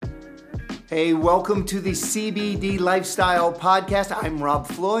Hey, welcome to the CBD Lifestyle Podcast. I'm Rob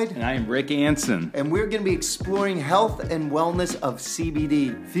Floyd. And I'm Rick Anson. And we're going to be exploring health and wellness of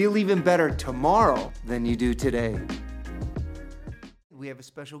CBD. Feel even better tomorrow than you do today. We have a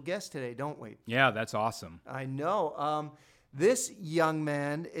special guest today, don't we? Yeah, that's awesome. I know. This young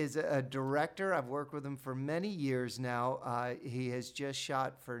man is a director. I've worked with him for many years now. He has just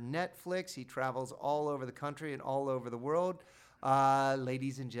shot for Netflix. He travels all over the country and all over the world.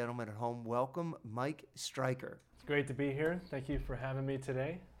 Ladies and gentlemen at home, welcome Mike Stryker. It's great to be here. Thank you for having me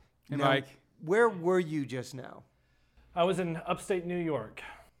today. Hey, Mike. Where were you just now? I was in upstate New York.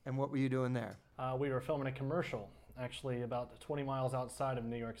 And what were you doing there? We were filming a commercial, actually about 20 miles outside of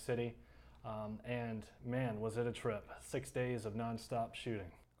New York City. And man, was it a trip. 6 days of nonstop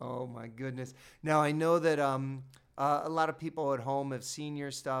shooting. Oh my goodness. Now I know that a lot of people at home have seen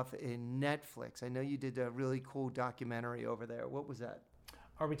your stuff in Netflix. I know you did a really cool documentary over there. What was that?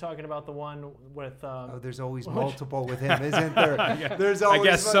 Are we talking about the one with... there's always multiple with him, isn't there? Yeah, There's always I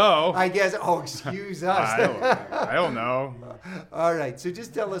guess so. I guess, excuse us. I don't know. All right, so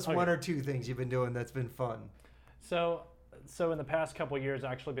just tell us Okay. one or two things you've been doing that's been fun. So in the past couple of years,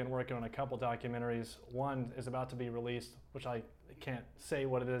 I've actually been working on a couple documentaries. One is about to be released, which I can't say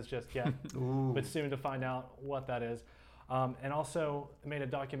what it is just yet, but soon to find out what that is. And also made a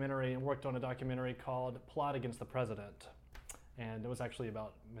documentary and worked on a documentary called Plot Against the President. And it was actually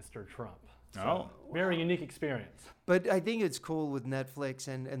about Mr. Trump. So, very unique experience. But I think it's cool with Netflix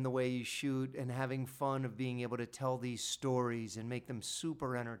and the way you shoot and having fun of being able to tell these stories and make them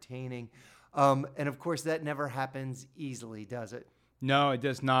super entertaining. And of course, that never happens easily, does it? No, it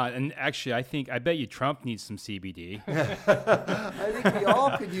does not. And actually, I bet you Trump needs some CBD. I think we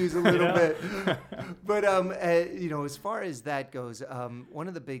all could use a little bit. But, as far as that goes, one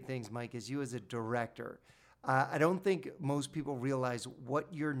of the big things, Mike, is you as a director. I don't think most people realize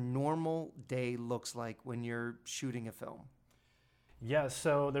what your normal day looks like when you're shooting a film. Yes,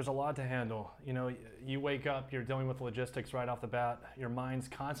 so there's a lot to handle. You know, you wake up, you're dealing with logistics right off the bat. Your mind's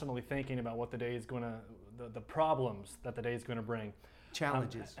constantly thinking about what the day is going to, the problems that the day is going to bring.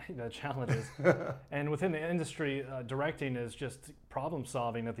 Challenges. The challenges. And within the industry, directing is just problem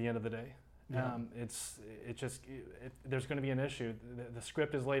solving at the end of the day. Yeah. There's going to be an issue. The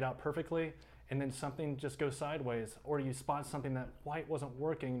script is laid out perfectly, and then something just goes sideways, or you spot something that quite wasn't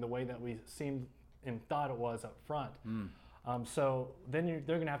working the way that we seemed and thought it was up front. So then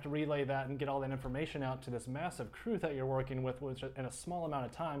they're going to have to relay that and get all that information out to this massive crew that you're working with, which in a small amount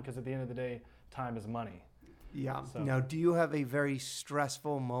of time, because at the end of the day, time is money. Yeah. So. Now, do you have a very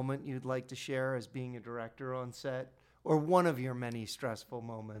stressful moment you'd like to share as being a director on set, or one of your many stressful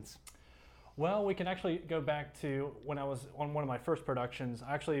moments? Well, we can actually go back to when I was on one of my first productions.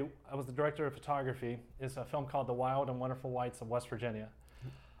 Actually, I was the director of photography. It's a film called The Wild and Wonderful Whites of West Virginia.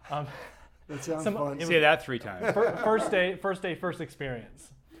 That sounds fun. Say that 3 times. First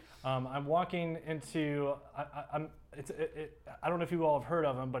experience. I'm walking into, I don't know if you all have heard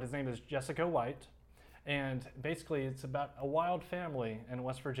of him, but his name is Jessica White. And basically it's about a wild family in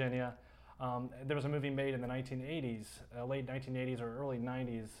West Virginia. There was a movie made in the 1980s, late 1980s or early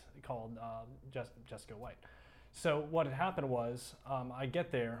 90s called Jessica White. So what had happened was I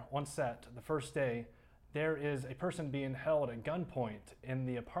get there on set the first day. There is a person being held at gunpoint in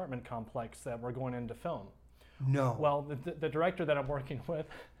the apartment complex that we're going in to film. No. Well, the director that I'm working with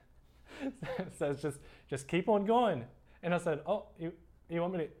says, just keep on going. And I said, oh, you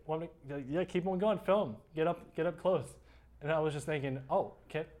want me to, yeah, keep on going, film, get up close. And I was just thinking, oh,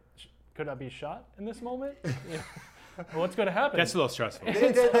 could I be shot in this moment? What's going to happen? That's a little stressful.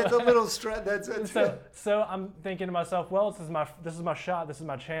 That's a little stress. So I'm thinking to myself, well, this is my shot. This is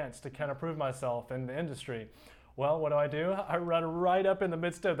my chance to kind of prove myself in the industry. Well, what do? I run right up in the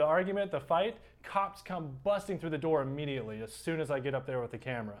midst of the argument, the fight. Cops come busting through the door immediately as soon as I get up there with the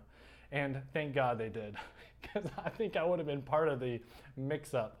camera. And thank God they did, because I think I would have been part of the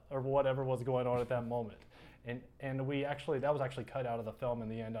mix-up or whatever was going on at that moment. And that was actually cut out of the film in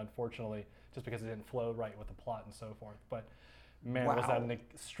the end, unfortunately, just because it didn't flow right with the plot and so forth. But man, Wow. Was that a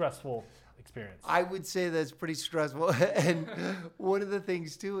stressful experience. I would say that's pretty stressful. And one of the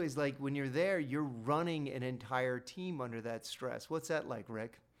things too is like when you're there, you're running an entire team under that stress. What's that like,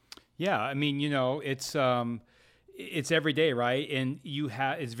 Rick? Yeah, I mean, it's every day, right? And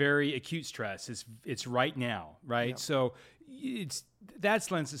it's very acute stress. It's right now, right? Yep. So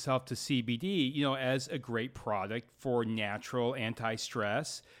that lends itself to CBD, as a great product for natural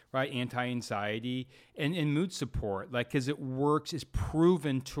anti-stress, right? Anti-anxiety and mood support, because it works, is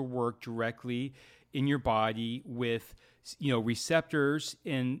proven to work directly in your body with, receptors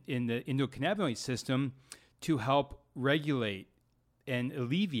in the endocannabinoid system to help regulate and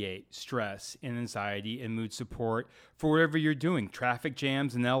alleviate stress and anxiety and mood support for whatever you're doing. Traffic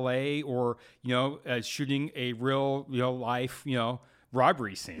jams in LA, or shooting a real life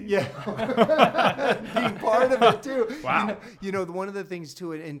robbery scene. Yeah, being part of it too. Wow. One of the things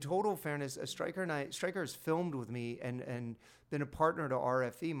too, in total fairness, Stryker has filmed with me and been a partner to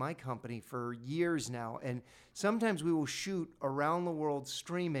RFE, my company, for years now. And sometimes we will shoot around the world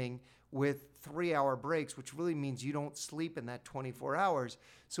streaming with 3-hour breaks, which really means you don't sleep in that 24 hours.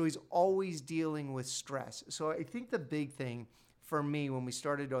 So he's always dealing with stress. So I think the big thing for me when we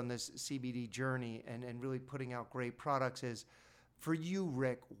started on this CBD journey and really putting out great products is, for you,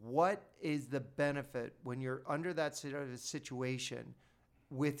 Rick, what is the benefit when you're under that situation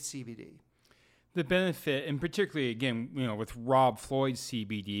with CBD? The benefit, and particularly, again, with Rob Floyd's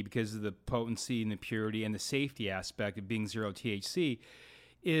CBD, because of the potency and the purity and the safety aspect of being 0 THC,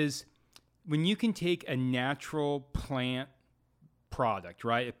 is when you can take a natural plant product,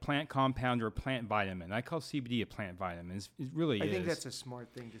 right? A plant compound or a plant vitamin. I call CBD a plant vitamin. It really is. I think that's a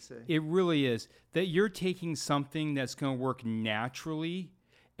smart thing to say. It really is. That you're taking something that's going to work naturally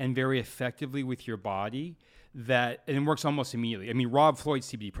and very effectively with your body, and it works almost immediately. I mean, Rob Floyd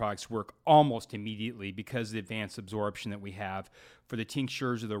CBD products work almost immediately because of the advanced absorption that we have for the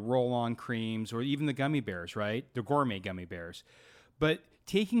tinctures or the roll-on creams or even the gummy bears, right? The gourmet gummy bears. But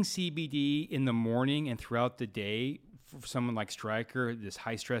taking CBD in the morning and throughout the day for someone like Stryker, this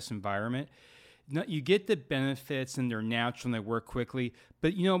high-stress environment, you get the benefits and they're natural and they work quickly.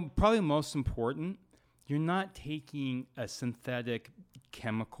 But, probably most important, you're not taking a synthetic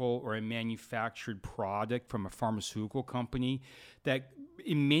chemical or a manufactured product from a pharmaceutical company that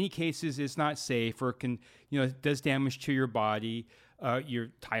in many cases is not safe or can, does damage to your body, your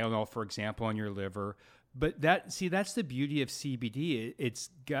Tylenol, for example, on your liver. But that's the beauty of CBD. It's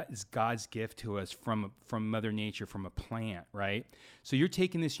God's gift to us from Mother Nature, from a plant, right? So you're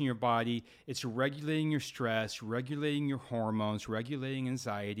taking this in your body. It's regulating your stress, regulating your hormones, regulating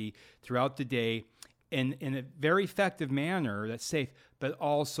anxiety throughout the day, in a very effective manner that's safe, but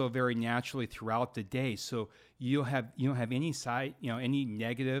also very naturally throughout the day. So you don't have any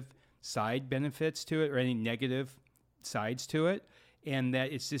negative side benefits to it or any negative sides to it. And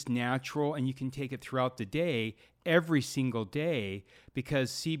that it's just natural, and you can take it throughout the day, every single day,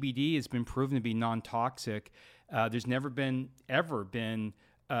 because CBD has been proven to be non-toxic. There's never been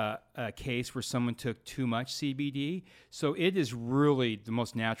a case where someone took too much CBD, so it is really the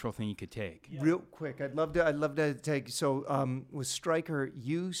most natural thing you could take. Yeah. Real quick, I'd love to take. So with Stryker,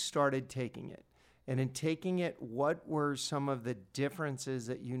 you started taking it. And in taking it, what were some of the differences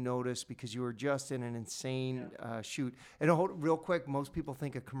that you noticed because you were just in an insane shoot? And real quick, most people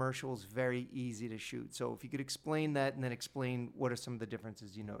think a commercial is very easy to shoot. So if you could explain that and then explain what are some of the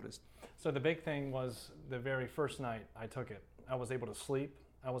differences you noticed. So the big thing was the very first night I took it, I was able to sleep.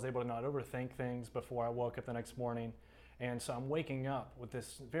 I was able to not overthink things before I woke up the next morning. And so I'm waking up with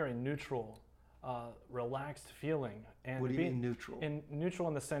this very neutral, relaxed feeling. And what do you mean neutral? Neutral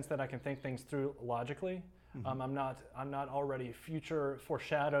in the sense that I can think things through logically. Mm-hmm. I'm not already future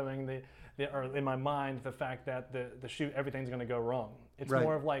foreshadowing or in my mind the fact that the shoot, everything's going to go wrong. It's right.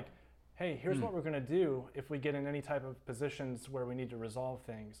 more of like, hey, here's what we're going to do if we get in any type of positions where we need to resolve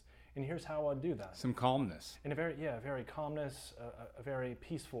things, and here's how I'll do that. Some calmness. And very calmness, a very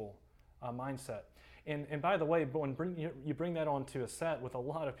peaceful mindset. And by the way, when you bring that onto a set with a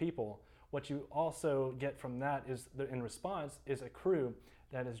lot of people, what you also get from that is, in response, is a crew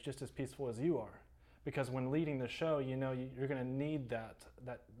that is just as peaceful as you are. Because when leading the show, you're going to need that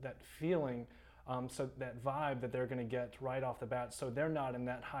feeling, so that vibe that they're going to get right off the bat. So they're not in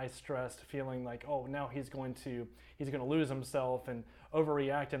that high stressed feeling like, oh, now he's going to lose himself and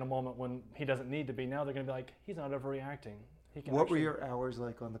overreact in a moment when he doesn't need to be. Now they're going to be like, he's not overreacting. What were your hours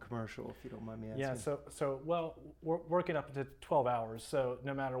like on the commercial, if you don't mind me asking? Yeah, well, we're working up to 12 hours. So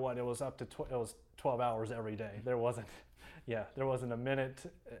no matter what, it was up to it was 12 hours every day. There wasn't a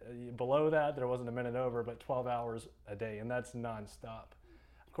minute below that. There wasn't a minute over, but 12 hours a day, and that's nonstop.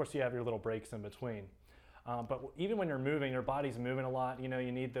 Of course, you have your little breaks in between. But even when you're moving, your body's moving a lot. You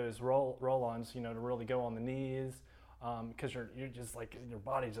need those roll-ons, to really go on the knees. Because you're just like, your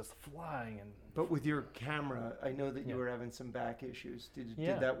body's just flying. But with your camera, I know that you were having some back issues. Did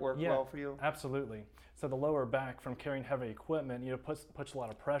that work well for you? Absolutely. So the lower back from carrying heavy equipment, puts a lot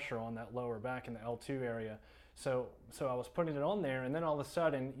of pressure on that lower back in the L2 area. So I was putting it on there, and then all of a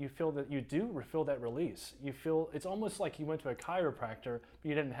sudden you feel that release. You feel it's almost like you went to a chiropractor, but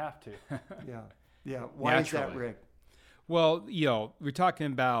you didn't have to. Yeah. Why is that, Rick? Well, we're talking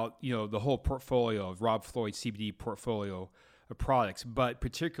about, the whole portfolio of Rob Floyd CBD portfolio of products, but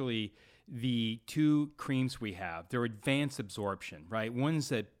particularly the two creams we have, they're advanced absorption, right?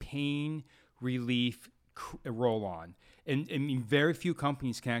 One's a pain relief roll-on. And I mean, very few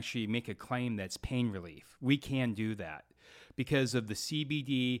companies can actually make a claim that's pain relief. We can do that because of the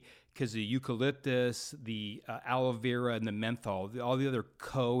CBD, because of the eucalyptus, the aloe vera, and the menthol, all the other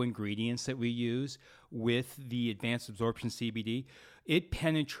co-ingredients that we use with the advanced absorption CBD. It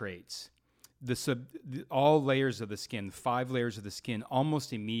penetrates all layers of the skin, 5 layers of the skin,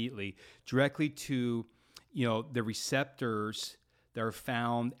 almost immediately, directly to, the receptors that are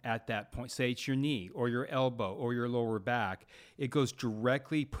found at that point. Say it's your knee or your elbow or your lower back. It goes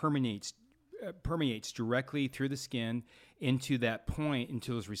directly, permeates directly through the skin into that point,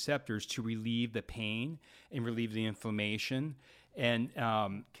 into those receptors, to relieve the pain and relieve the inflammation. And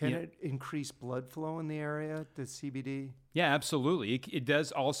can it increase blood flow in the area, the CBD? Yeah, absolutely. It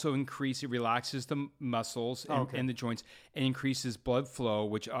does also increase, it relaxes the muscles and the joints, and increases blood flow,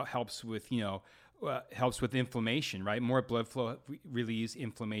 which helps with, helps with inflammation, right? More blood flow relieves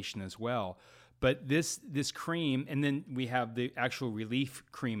inflammation as well. But this cream, and then we have the actual relief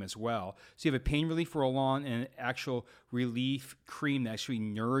cream as well. So you have a pain relief roll-on and an actual relief cream that actually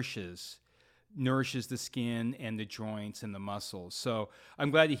nourishes the skin and the joints and the muscles. So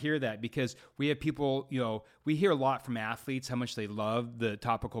I'm glad to hear that, because we have people, we hear a lot from athletes how much they love the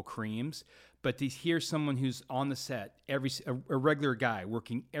topical creams, but to hear someone who's on the set, a regular guy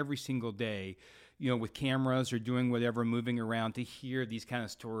working every single day, with cameras or doing whatever, moving around, to hear these kind of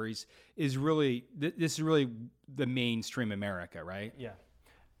stories is really, this is really the mainstream America, right? Yeah.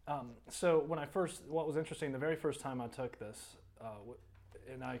 So what was interesting, the very first time I took this,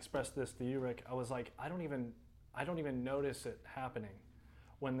 and I expressed this to you, Rick, I was like, I don't even notice it happening.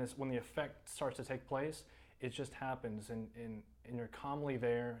 When the effect starts to take place, it just happens, and you're calmly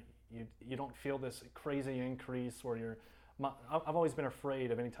there. You don't feel this crazy increase, or I've always been afraid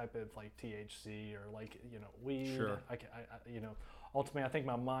of any type of like THC or weed. Sure. Ultimately, I think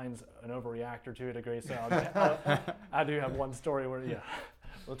my mind's an overreactor to a degree. So I do have one story where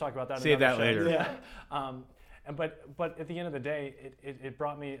we'll talk about that. Save that show. later. Yeah. But at the end of the day, it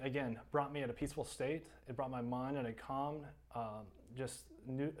brought me at a peaceful state. It brought my mind in a calm,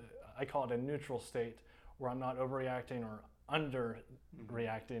 I call it a neutral state, where I'm not overreacting or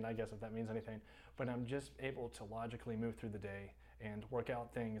underreacting, I guess, if that means anything. But I'm just able to logically move through the day and work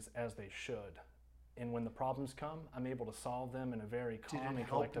out things as they should. And when the problems come, I'm able to solve them in a very calm and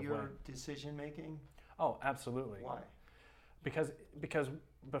collective way. Did it help your decision making? Oh, absolutely. Why? Because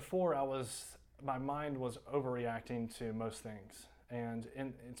before my mind was overreacting to most things, and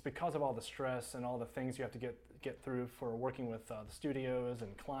it's because of all the stress and all the things you have to get through for working with the studios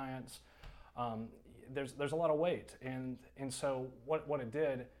and clients. There's a lot of weight, and so what it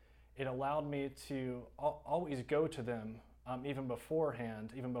did, it allowed me to always go to them even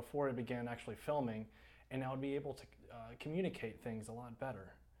beforehand, even before it began actually filming, and I would be able to communicate things a lot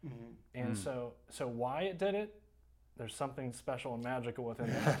better. Mm-hmm. And so why it did it? There's something special and magical within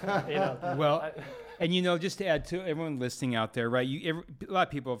that. Well, and just to add to everyone listening out there, right? A lot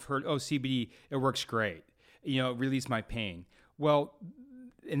of people have heard, CBD, it works great. It relieves my pain. Well,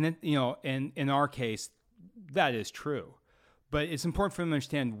 and then and in our case, that is true. But it's important for them to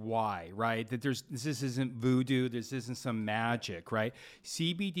understand why, right? That this isn't voodoo, this isn't some magic, right?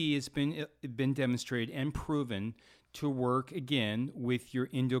 CBD has been demonstrated and proven to work, again, with your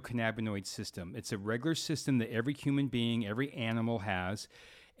endocannabinoid system. It's a regular system that every human being, every animal has,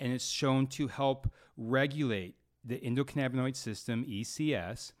 and it's shown to help regulate the endocannabinoid system,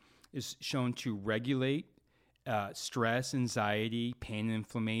 ECS, is shown to regulate stress, anxiety, pain, and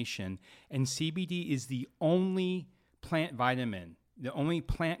inflammation. And CBD is the only plant vitamin, the only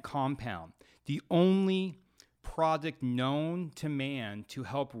plant compound, the only product known to man to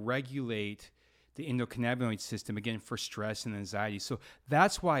help regulate the endocannabinoid system, again, for stress and anxiety. So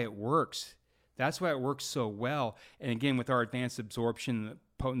that's why it works. That's why it works so well. And again, with our advanced absorption,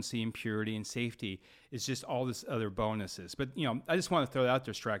 potency, and purity, and safety, it's just all this other bonuses. But, I just want to throw that out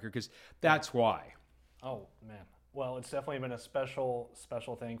there, Stryker, because that's why. Oh, man. Well, it's definitely been a special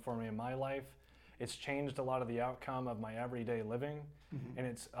thing for me in my life. It's changed a lot of the outcome of my everyday living, mm-hmm. and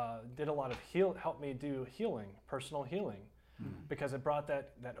it's did a lot of help me do healing, personal healing, mm-hmm. because it brought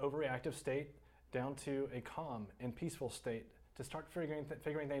that overreactive state down to a calm and peaceful state to start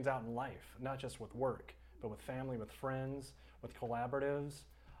figuring things out in life, not just with work, but with family, with friends, with collaboratives,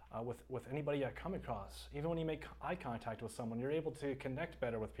 with anybody I come across. Even when you make eye contact with someone, you're able to connect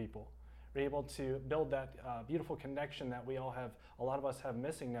better with people. You're able to build that beautiful connection that a lot of us have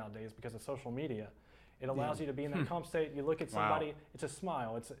missing nowadays because of social media. It allows you to be in that calm state. You look at somebody, It's a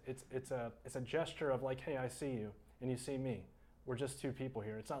smile. It's a gesture of like, hey, I see you, and you see me. We're just two people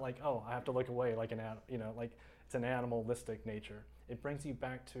here. It's not like, oh, I have to look away like like it's an animalistic nature. It brings you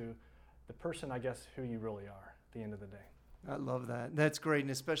back to the person, I guess, who you really are at the end of the day. I love that. That's great, and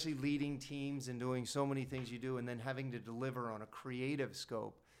especially leading teams and doing so many things you do, and then having to deliver on a creative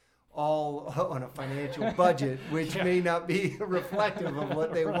scope, all on a financial budget, which may not be reflective of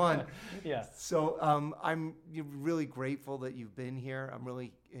what they want. Yeah. So I'm really grateful that you've been here. I'm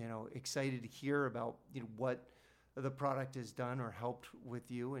really excited to hear about what the product has done or helped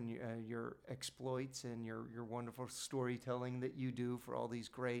with you and your exploits and your wonderful storytelling that you do for all these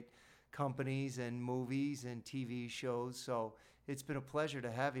great companies and movies and TV shows. So it's been a pleasure to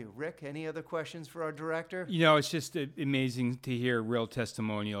have you. Rick, any other questions for our director? It's just amazing to hear real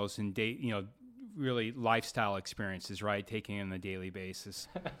testimonials and really lifestyle experiences, right? Taking on a daily basis.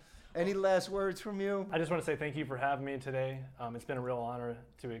 Any last words from you? I just want to say thank you for having me today. It's been a real honor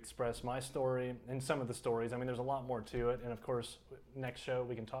to express my story and some of the stories. I mean, there's a lot more to it. And of course, next show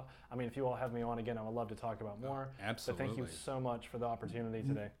we can talk. I mean, if you all have me on again, I would love to talk about more. Absolutely. But thank you so much for the opportunity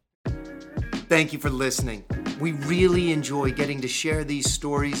today. Thank you for listening. We really enjoy getting to share these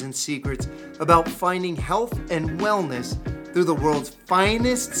stories and secrets about finding health and wellness through the world's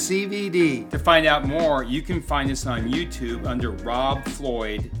finest CBD. To find out more, you can find us on YouTube under Rob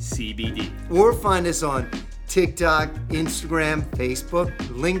Floyd CBD. Or find us on TikTok, Instagram, Facebook,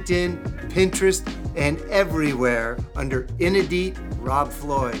 LinkedIn, Pinterest, and everywhere under Inedit Rob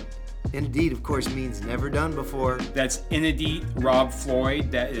Floyd. Inedit, of course, means never done before. That's Inedit Rob Floyd.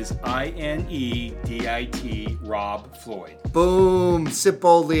 That is INEDIT Rob Floyd. Boom! Sip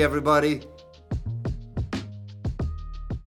boldly, everybody.